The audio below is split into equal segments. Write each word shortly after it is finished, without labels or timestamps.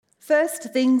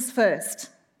First things first.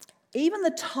 Even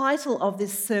the title of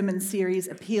this sermon series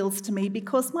appeals to me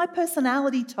because my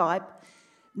personality type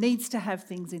needs to have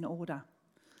things in order.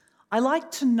 I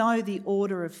like to know the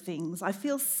order of things. I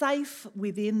feel safe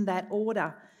within that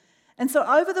order. And so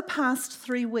over the past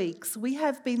 3 weeks, we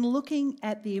have been looking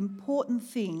at the important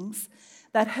things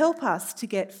that help us to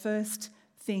get first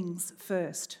things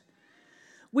first.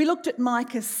 We looked at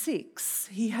Micah 6.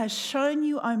 He has shown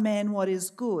you, O man, what is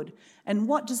good. And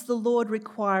what does the Lord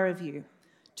require of you?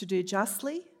 To do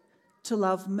justly, to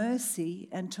love mercy,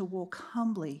 and to walk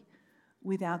humbly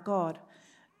with our God.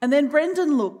 And then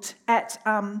Brendan looked at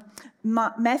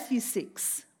Matthew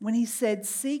 6 when he said,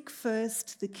 seek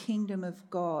first the kingdom of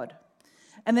God.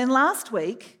 And then last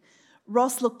week,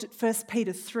 Ross looked at 1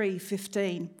 Peter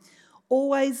 3:15.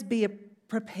 Always be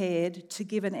prepared to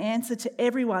give an answer to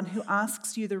everyone who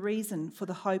asks you the reason for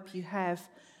the hope you have,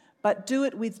 but do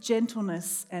it with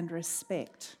gentleness and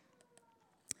respect.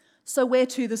 So where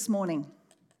to this morning?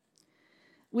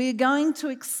 We are going to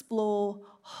explore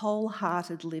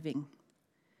wholehearted living.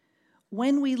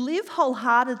 When we live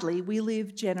wholeheartedly, we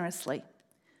live generously.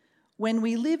 When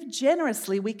we live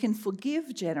generously, we can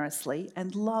forgive generously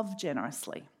and love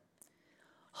generously.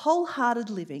 Wholehearted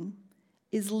living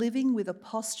is living with a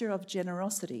posture of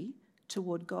generosity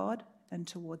toward God and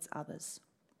towards others.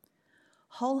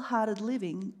 Wholehearted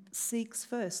living seeks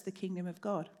first the kingdom of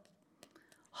God.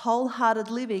 Wholehearted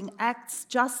living acts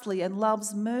justly and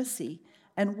loves mercy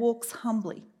and walks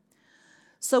humbly.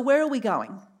 So where are we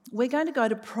going? We're going to go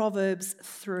to Proverbs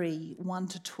 3,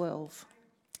 1-12.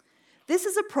 This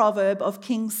is a proverb of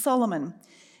King Solomon.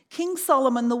 King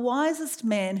Solomon, the wisest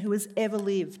man who has ever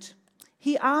lived.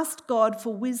 He asked God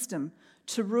for wisdom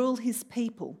to rule his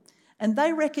people, and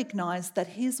they recognised that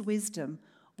his wisdom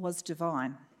was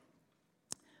divine.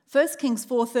 1 Kings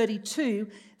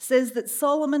 4:32 says that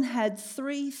Solomon had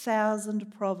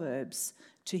 3,000 proverbs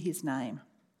to his name.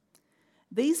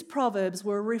 These proverbs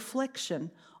were a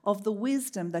reflection of the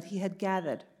wisdom that he had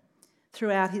gathered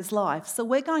throughout his life. So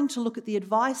we're going to look at the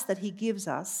advice that he gives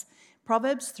us,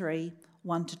 Proverbs 3,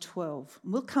 1-12.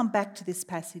 We'll come back to this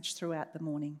passage throughout the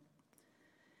morning.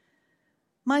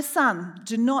 My son,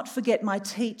 do not forget my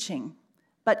teaching,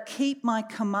 but keep my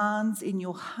commands in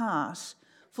your heart,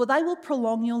 for they will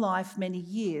prolong your life many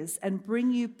years and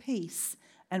bring you peace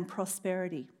and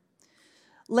prosperity.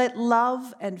 Let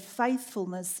love and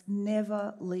faithfulness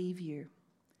never leave you.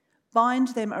 Bind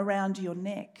them around your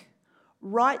neck.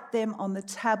 Write them on the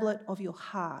tablet of your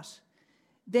heart.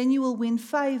 Then you will win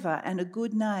favour and a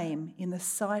good name in the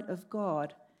sight of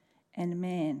God and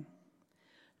man.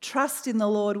 Trust in the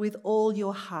Lord with all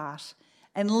your heart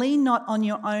and lean not on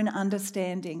your own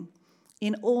understanding.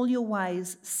 In all your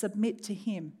ways submit to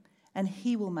him, and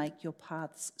he will make your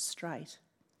paths straight.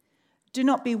 Do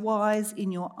not be wise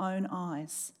in your own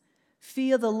eyes.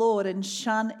 Fear the Lord and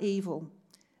shun evil.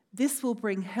 This will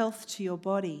bring health to your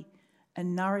body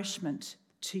and nourishment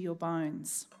to your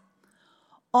bones.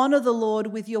 Honour the Lord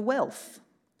with your wealth,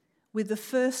 with the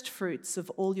first fruits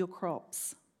of all your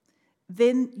crops.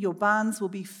 Then your barns will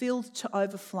be filled to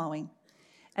overflowing,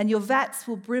 and your vats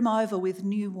will brim over with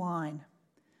new wine.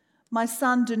 My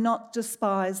son, do not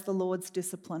despise the Lord's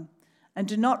discipline, and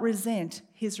do not resent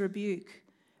his rebuke,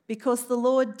 because the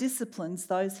Lord disciplines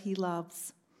those he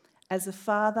loves. As a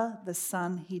father, the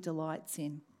son he delights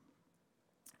in.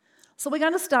 So we're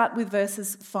going to start with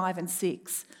verses 5 and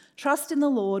 6. Trust in the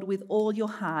Lord with all your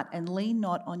heart and lean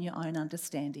not on your own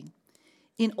understanding.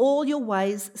 In all your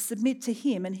ways submit to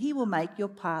him, and he will make your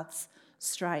paths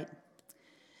straight.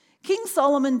 King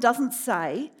Solomon doesn't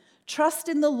say, trust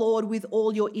in the Lord with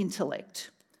all your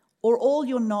intellect or all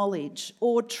your knowledge,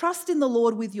 or trust in the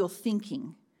Lord with your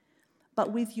thinking,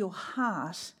 but with your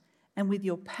heart and with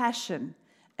your passion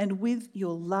and with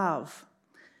your love.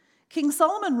 King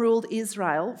Solomon ruled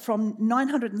Israel from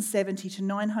 970 to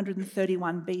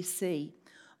 931 BC,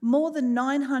 more than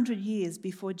 900 years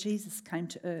before Jesus came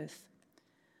to earth.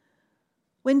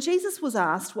 When Jesus was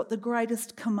asked what the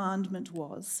greatest commandment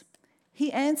was,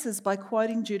 he answers by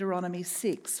quoting Deuteronomy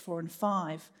 6, 4 and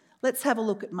 5. Let's have a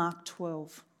look at Mark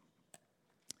 12.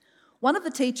 One of the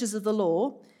teachers of the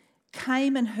law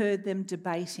came and heard them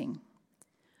debating.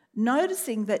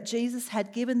 Noticing that Jesus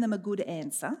had given them a good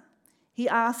answer, he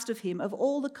asked of him, of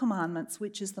all the commandments,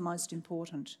 which is the most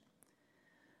important?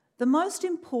 The most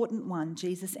important one,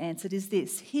 Jesus answered, is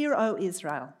this: Hear, O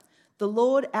Israel, the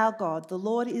Lord our God, the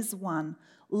Lord is one.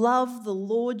 Love the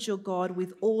Lord your God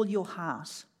with all your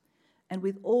heart and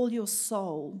with all your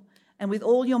soul and with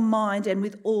all your mind and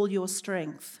with all your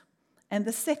strength. And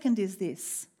the second is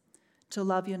this: to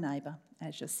love your neighbour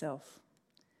as yourself.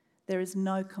 There is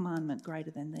no commandment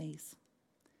greater than these.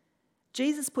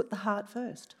 Jesus put the heart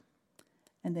first,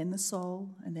 and then the soul,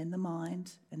 and then the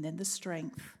mind, and then the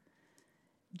strength.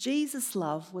 Jesus'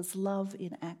 love was love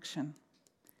in action.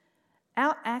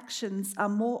 Our actions are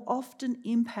more often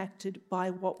impacted by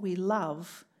what we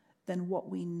love than what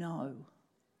we know.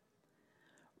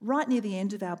 Right near the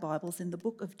end of our Bibles, in the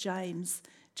book of James,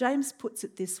 James puts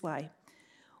it this way: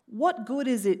 what good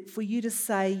is it for you to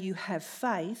say you have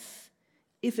faith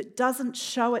if it doesn't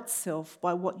show itself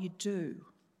by what you do?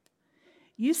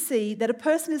 You see that a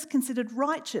person is considered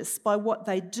righteous by what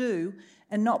they do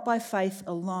and not by faith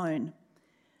alone.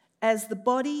 As the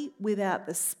body without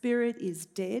the spirit is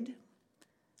dead,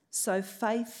 so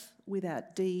faith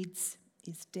without deeds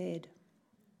is dead.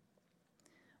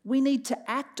 We need to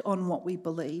act on what we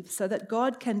believe so that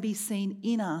God can be seen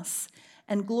in us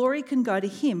and glory can go to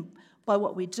him by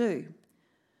what we do.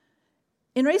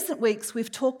 In recent weeks, we've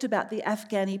talked about the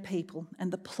Afghani people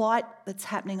and the plight that's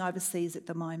happening overseas at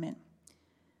the moment.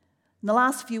 In the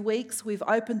last few weeks, we've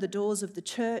opened the doors of the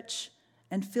church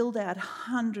and filled out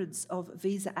hundreds of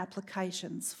visa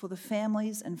applications for the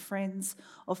families and friends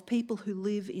of people who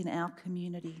live in our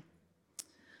community.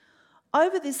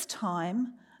 Over this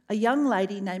time, a young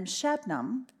lady named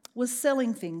Shabnam was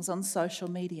selling things on social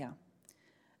media.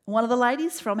 One of the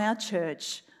ladies from our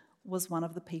church was one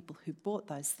of the people who bought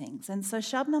those things, and so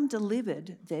Shabnam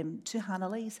delivered them to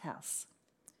Hanali's house.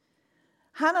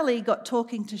 Hanali got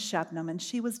talking to Shabnam and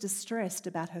she was distressed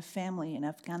about her family in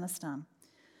Afghanistan.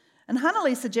 And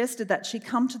Hanali suggested that she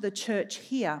come to the church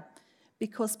here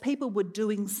because people were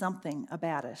doing something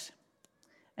about it.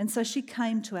 And so she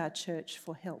came to our church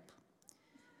for help.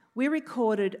 We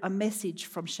recorded a message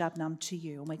from Shabnam to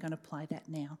you, and we're going to play that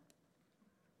now.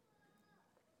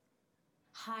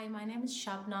 Hi, my name is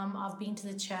Shabnam. I've been to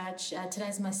the church.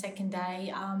 Today's my second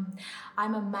day.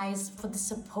 I'm amazed for the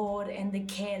support and the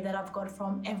care that I've got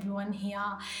from everyone here.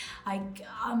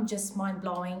 I'm just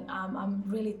mind-blowing. I'm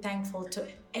really thankful to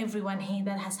everyone here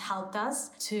that has helped us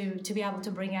to be able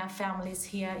to bring our families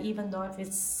here, even though if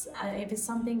it's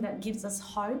something that gives us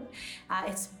hope,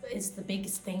 it's the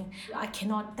biggest thing. I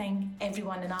cannot thank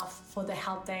everyone enough for the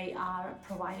help they are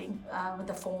providing with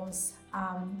the forms.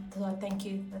 So thank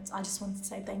you. I just want to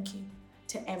say thank you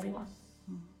to everyone.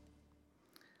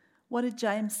 What did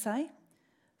James say?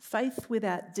 Faith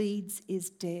without deeds is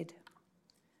dead.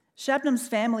 Shabnam's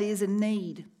family is in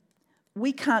need.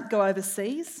 We can't go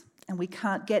overseas and we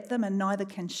can't get them, and neither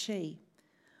can she.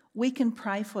 We can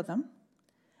pray for them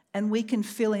and we can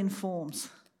fill in forms.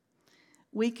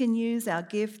 We can use our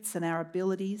gifts and our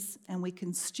abilities, and we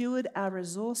can steward our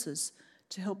resources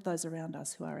to help those around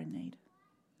us who are in need.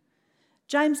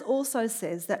 James also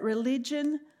says that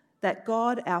religion that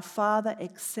God our Father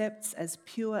accepts as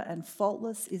pure and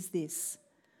faultless is this: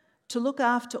 to look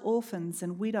after orphans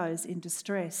and widows in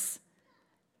distress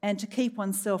and to keep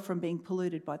oneself from being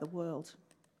polluted by the world.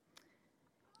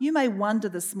 You may wonder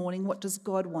this morning, what does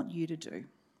God want you to do?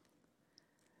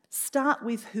 Start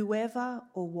with whoever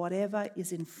or whatever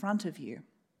is in front of you.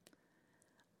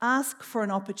 Ask for an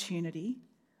opportunity,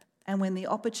 and when the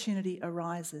opportunity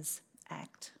arises,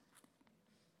 act.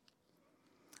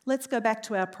 Let's go back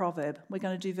to our proverb. We're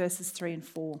going to do verses 3 and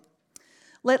 4.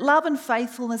 Let love and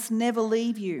faithfulness never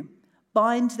leave you.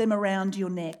 Bind them around your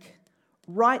neck.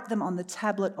 Write them on the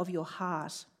tablet of your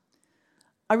heart.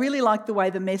 I really like the way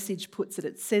the Message puts it.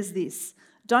 It says this: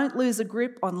 don't lose a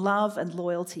grip on love and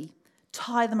loyalty.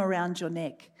 Tie them around your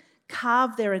neck.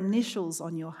 Carve their initials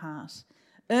on your heart.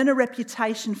 Earn a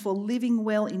reputation for living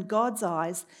well in God's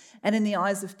eyes and in the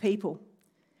eyes of people.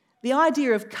 The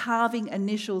idea of carving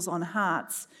initials on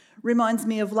hearts reminds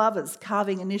me of lovers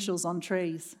carving initials on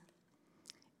trees.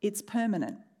 It's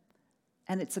permanent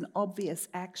and it's an obvious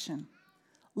action.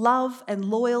 Love and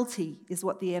loyalty is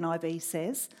what the NIV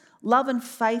says. Love and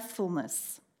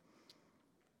faithfulness.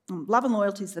 Love and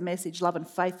loyalty is the Message. Love and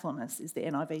faithfulness is the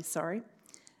NIV, sorry.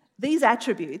 These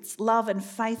attributes, love and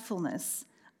faithfulness,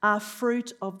 are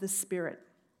fruit of the Spirit.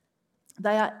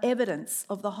 They are evidence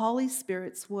of the Holy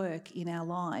Spirit's work in our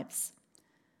lives.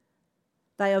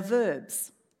 They are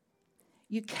verbs.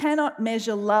 You cannot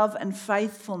measure love and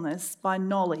faithfulness by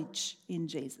knowledge in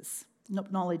Jesus,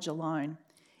 not knowledge alone.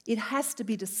 It has to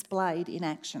be displayed in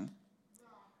action.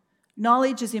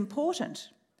 Knowledge is important,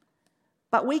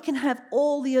 but we can have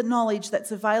all the knowledge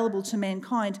that's available to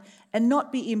mankind and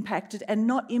not be impacted and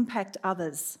not impact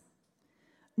others.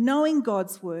 Knowing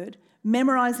God's word,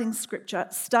 memorising scripture,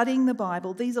 studying the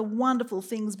Bible, these are wonderful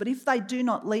things, but if they do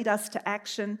not lead us to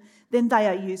action, then they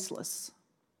are useless.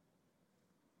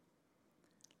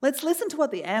 Let's listen to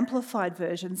what the Amplified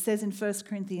Version says in 1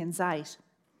 Corinthians 8.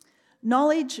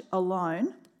 Knowledge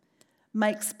alone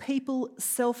makes people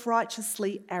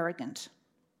self-righteously arrogant,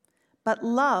 but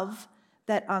love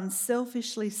that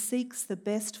unselfishly seeks the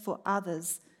best for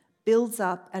others builds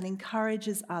up and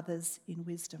encourages others in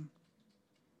wisdom.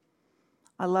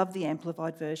 I love the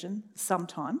Amplified Version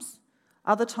sometimes.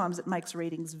 Other times it makes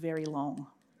readings very long.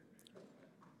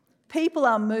 People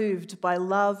are moved by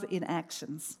love in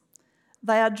actions.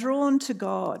 They are drawn to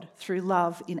God through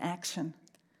love in action,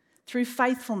 through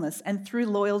faithfulness and through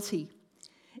loyalty.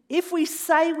 If we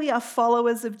say we are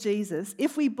followers of Jesus,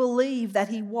 if we believe that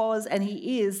he was and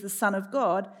he is the Son of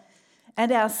God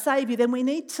and our Saviour, then we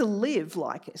need to live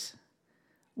like it.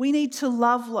 We need to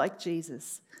love like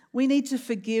Jesus. We need to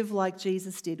forgive like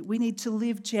Jesus did. We need to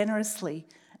live generously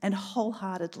and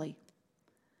wholeheartedly.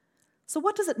 So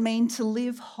what does it mean to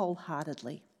live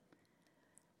wholeheartedly?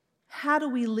 How do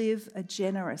we live a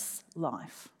generous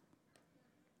life?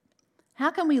 How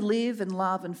can we live and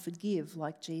love and forgive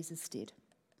like Jesus did?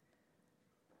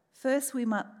 First, we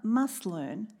must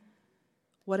learn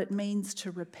what it means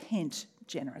to repent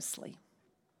generously.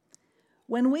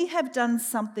 When we have done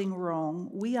something wrong,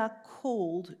 we are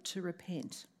called to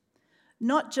repent.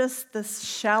 Not just the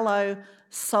shallow,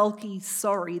 sulky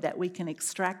sorry that we can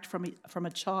extract from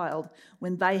a child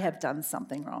when they have done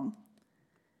something wrong,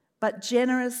 but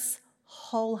generous,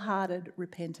 wholehearted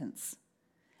repentance.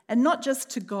 And not just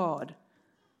to God,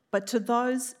 but to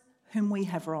those whom we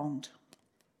have wronged.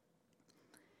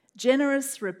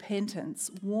 Generous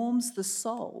repentance warms the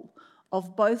soul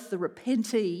of both the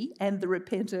repentee and the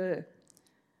repenter.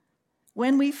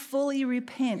 When we fully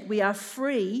repent, we are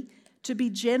free to be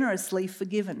generously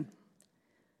forgiven.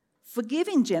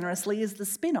 Forgiving generously is the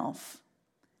spin-off.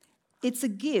 It's a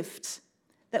gift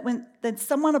that when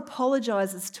someone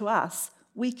apologises to us,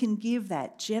 we can give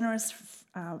that generous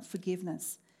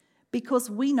forgiveness because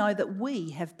we know that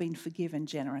we have been forgiven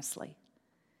generously.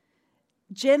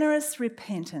 Generous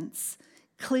repentance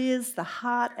clears the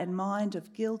heart and mind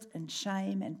of guilt and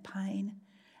shame and pain,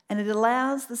 and it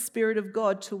allows the Spirit of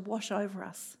God to wash over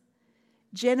us.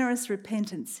 Generous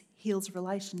repentance heals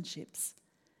relationships,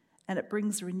 and it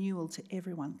brings renewal to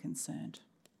everyone concerned.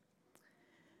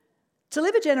 To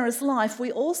live a generous life,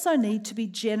 we also need to be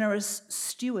generous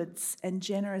stewards and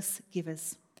generous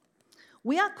givers.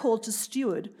 We are called to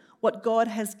steward what God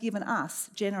has given us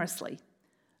generously,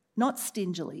 not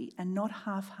stingily and not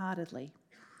half-heartedly.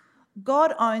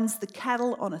 God owns the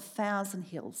cattle on 1,000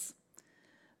 hills.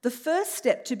 The first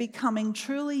step to becoming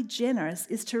truly generous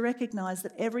is to recognise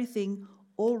that everything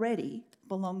already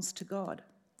belongs to God,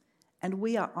 and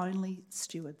we are only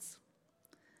stewards,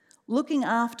 looking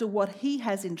after what he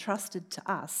has entrusted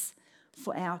to us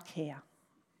for our care.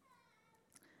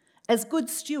 As good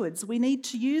stewards, we need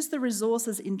to use the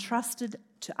resources entrusted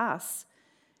to us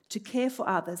to care for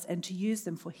others and to use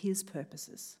them for his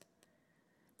purposes.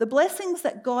 The blessings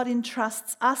that God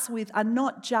entrusts us with are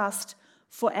not just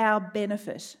for our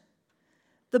benefit.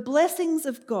 The blessings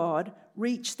of God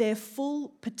reach their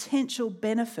full potential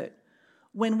benefit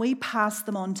when we pass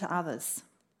them on to others.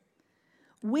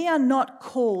 We are not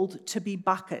called to be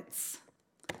buckets.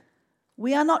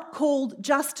 We are not called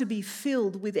just to be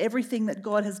filled with everything that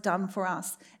God has done for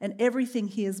us and everything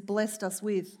he has blessed us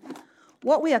with.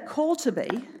 What we are called to be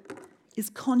is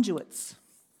conduits,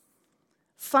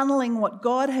 funneling what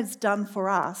God has done for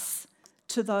us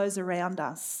to those around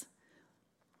us.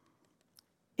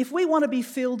 If we want to be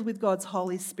filled with God's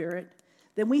Holy Spirit,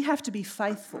 then we have to be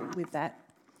faithful with that.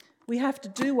 We have to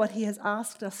do what he has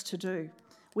asked us to do.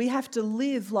 We have to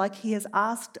live like he has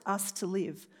asked us to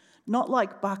live, not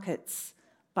like buckets,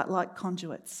 but like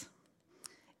conduits.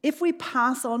 If we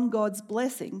pass on God's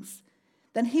blessings,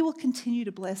 then he will continue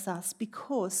to bless us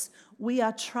because we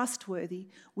are trustworthy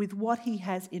with what he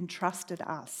has entrusted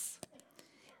us.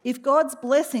 If God's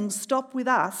blessings stop with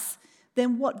us,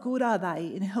 then what good are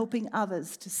they in helping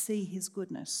others to see his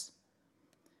goodness?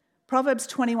 Proverbs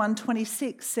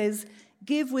 21:26 says,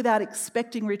 "Give without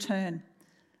expecting return.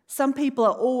 Some people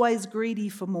are always greedy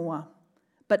for more,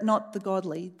 but not the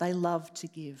godly. They love to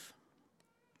give."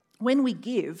 When we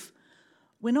give,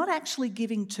 we're not actually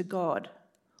giving to God.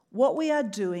 What we are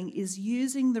doing is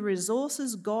using the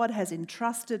resources God has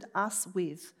entrusted us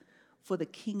with for the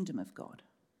kingdom of God.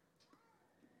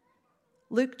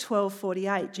 Luke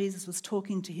 12:48, Jesus was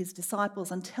talking to his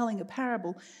disciples and telling a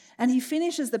parable, and he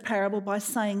finishes the parable by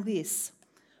saying this: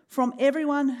 "From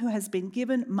everyone who has been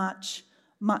given much,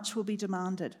 much will be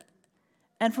demanded.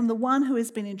 And from the one who has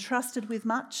been entrusted with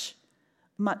much,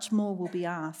 much more will be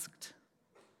asked."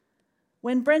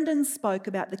 When Brendan spoke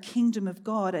about the kingdom of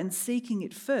God and seeking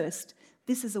it first,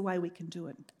 this is a way we can do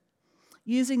it.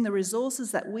 Using the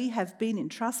resources that we have been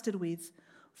entrusted with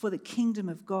for the kingdom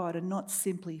of God and not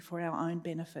simply for our own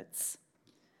benefits.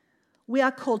 We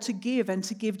are called to give and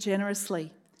to give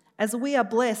generously. As we are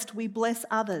blessed, we bless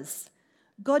others.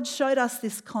 God showed us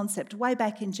this concept way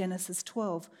back in Genesis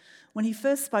 12 when he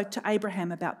first spoke to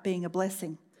Abraham about being a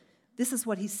blessing. This is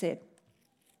what he said: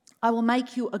 I will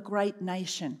make you a great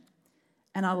nation,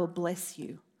 and I will bless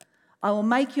you. I will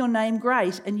make your name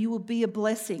great, and you will be a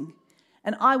blessing.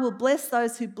 And I will bless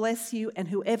those who bless you, and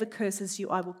whoever curses you,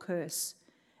 I will curse.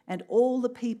 And all the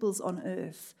peoples on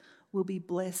earth will be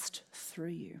blessed through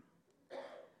you.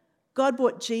 God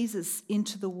brought Jesus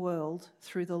into the world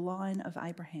through the line of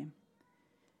Abraham.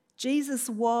 Jesus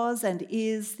was and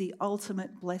is the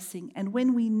ultimate blessing, and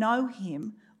when we know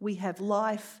him, we have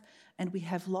life, and we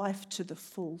have life to the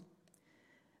full.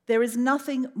 There is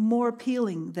nothing more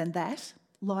appealing than that,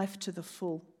 life to the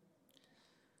full.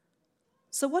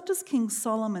 So what does King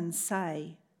Solomon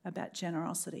say about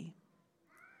generosity?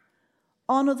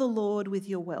 Honour the Lord with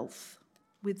your wealth,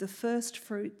 with the first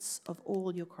fruits of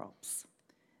all your crops.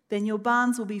 Then your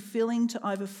barns will be filling to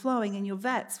overflowing, and your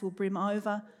vats will brim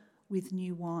over with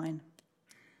new wine.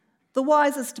 The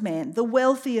wisest man, the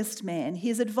wealthiest man,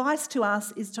 his advice to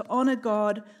us is to honour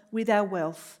God with our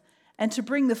wealth and to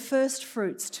bring the first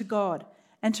fruits to God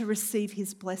and to receive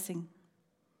his blessing.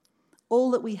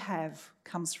 All that we have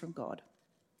comes from God.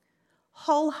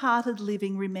 Wholehearted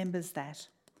living remembers that.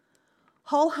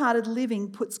 Wholehearted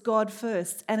living puts God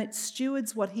first, and it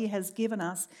stewards what he has given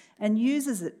us and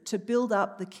uses it to build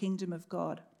up the kingdom of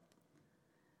God.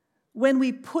 When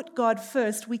we put God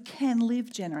first, we can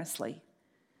live generously.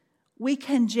 We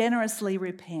can generously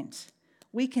repent.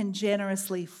 We can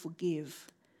generously forgive.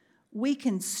 We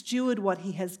can steward what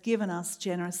he has given us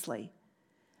generously.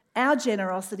 Our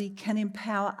generosity can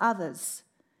empower others.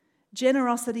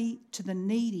 Generosity to the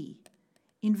needy,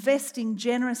 investing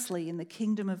generously in the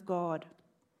kingdom of God.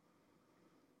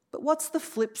 But what's the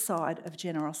flip side of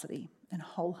generosity and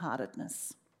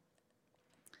wholeheartedness?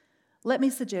 Let me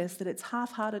suggest that it's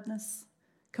half-heartedness,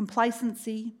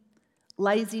 complacency,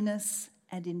 laziness,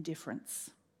 and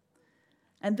indifference.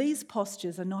 And these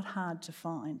postures are not hard to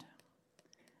find.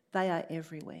 They are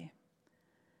everywhere.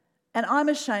 And I'm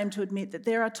ashamed to admit that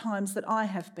there are times that I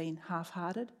have been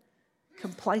half-hearted,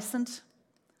 complacent,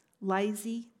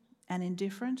 lazy, and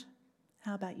indifferent.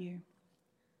 How about you?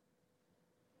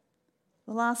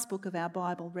 The last book of our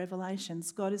Bible,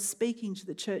 Revelations, God is speaking to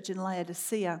the church in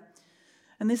Laodicea.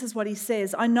 And this is what he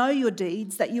says: I know your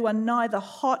deeds, that you are neither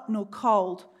hot nor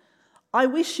cold. I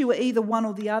wish you were either one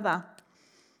or the other.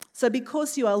 So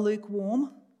because you are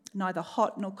lukewarm, neither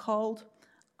hot nor cold,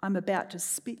 I'm about to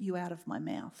spit you out of my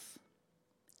mouth.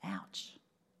 Ouch.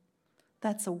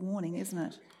 That's a warning, isn't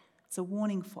it? It's a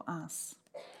warning for us.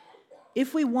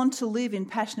 If we want to live in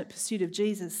passionate pursuit of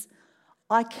Jesus,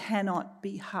 I cannot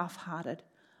be half-hearted.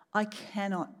 I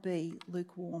cannot be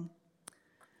lukewarm.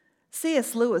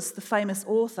 C.S. Lewis, the famous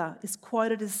author, is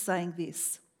quoted as saying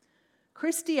this: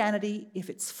 Christianity, if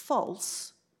it's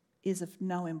false, is of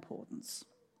no importance.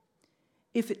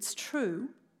 If it's true,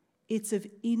 it's of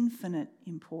infinite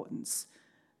importance.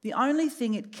 The only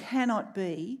thing it cannot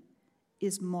be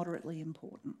is moderately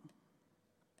important.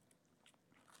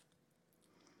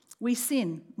 We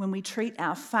sin when we treat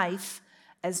our faith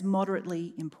as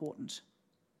moderately important.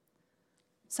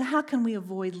 So how can we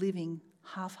avoid living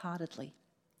half-heartedly?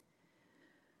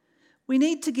 We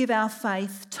need to give our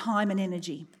faith time and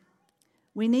energy.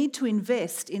 We need to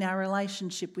invest in our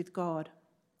relationship with God.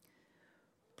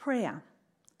 Prayer.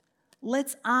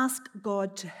 Let's ask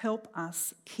God to help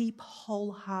us keep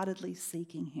wholeheartedly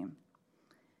seeking him.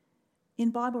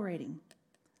 In Bible reading,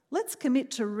 let's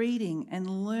commit to reading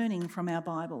and learning from our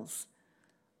Bibles.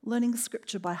 Learning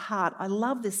scripture by heart. I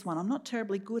love this one. I'm not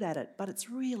terribly good at it, but it's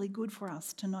really good for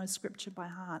us to know scripture by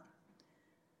heart.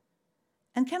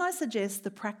 And can I suggest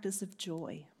the practice of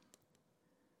joy?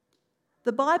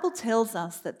 The Bible tells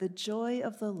us that the joy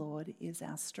of the Lord is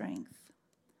our strength.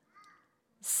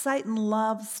 Satan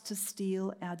loves to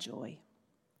steal our joy.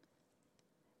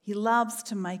 He loves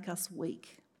to make us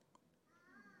weak.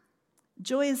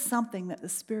 Joy is something that the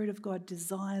Spirit of God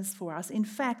desires for us. In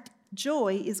fact,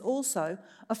 joy is also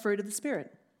a fruit of the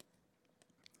Spirit.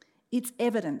 It's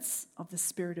evidence of the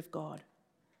Spirit of God.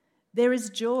 There is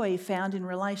joy found in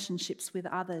relationships with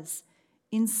others,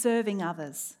 in serving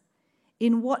others,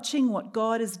 in watching what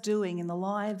God is doing in the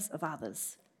lives of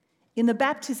others, in the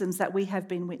baptisms that we have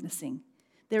been witnessing.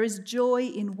 There is joy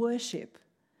in worship.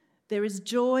 There is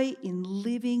joy in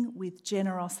living with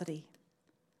generosity.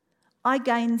 I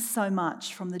gain so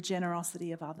much from the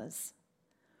generosity of others,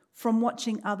 from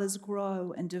watching others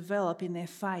grow and develop in their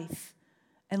faith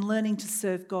and learning to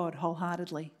serve God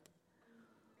wholeheartedly,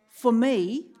 For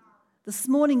me, this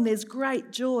morning there's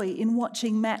great joy in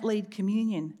watching Matt lead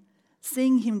communion,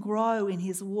 seeing him grow in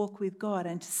his walk with God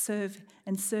and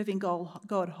serving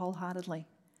God wholeheartedly.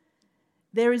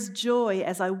 There is joy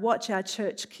as I watch our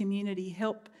church community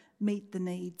help meet the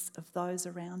needs of those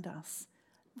around us.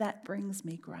 That brings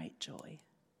me great joy.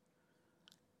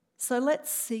 So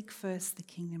let's seek first the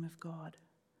kingdom of God.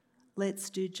 Let's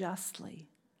do justly.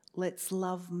 Let's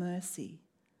love mercy.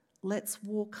 Let's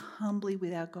walk humbly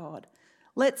with our God.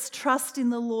 Let's trust in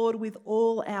the Lord with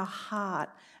all our heart,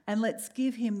 and let's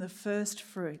give him the first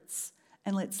fruits,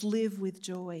 and let's live with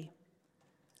joy.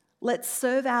 Let's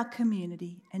serve our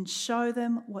community and show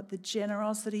them what the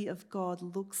generosity of God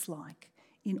looks like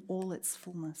in all its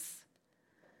fullness.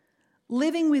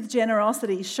 Living with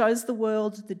generosity shows the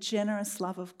world the generous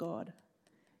love of God,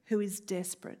 who is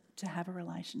desperate to have a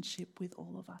relationship with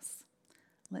all of us.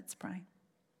 Let's pray.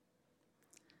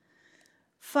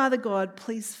 Father God,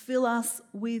 please fill us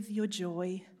with your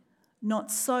joy,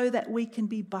 not so that we can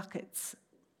be buckets,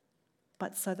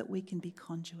 but so that we can be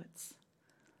conduits,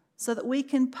 so that we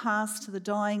can pass to the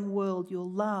dying world your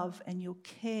love and your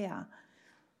care.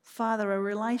 Father, a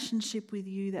relationship with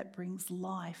you that brings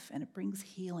life and it brings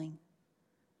healing.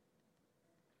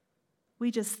 We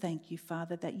just thank you,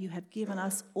 Father, that you have given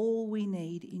us all we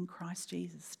need in Christ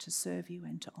Jesus to serve you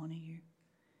and to honour you,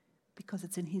 because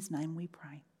it's in his name we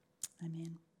pray.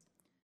 Amen.